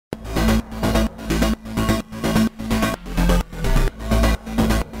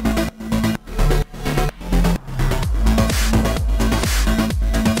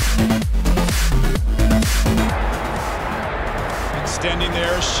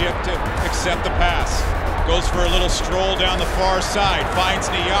Shipp to accept the pass. Goes for a little stroll down the far side. Finds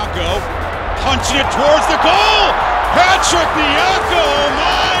Nyarko. Punching it towards the goal! Patrick Nyarko, oh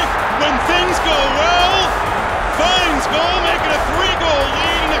my! When things go well, finds goal, making a 3-goal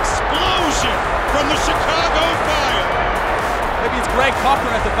lead. An explosion from the Chicago Fire. Maybe it's Greg Cochran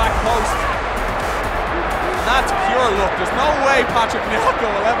at the back post. And that's pure luck. There's no way Patrick Nyarko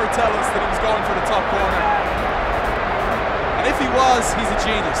will ever tell us that he was going for the top corner. And if he was, he's a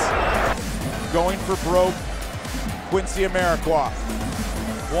genius. Going for broke, Quincy Amarikwa.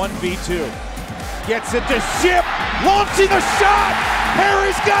 1v2. Gets it to Shipp, launching the shot!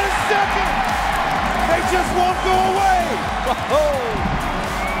 Harry's got a second! They just won't go away!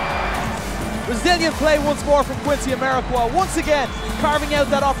 Resilient play once more from Quincy Amarikwa. Once again, carving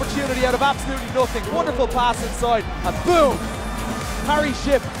out that opportunity out of absolutely nothing. Wonderful pass inside, and boom! Harry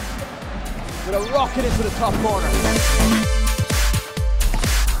Shipp with a rocket into the top corner.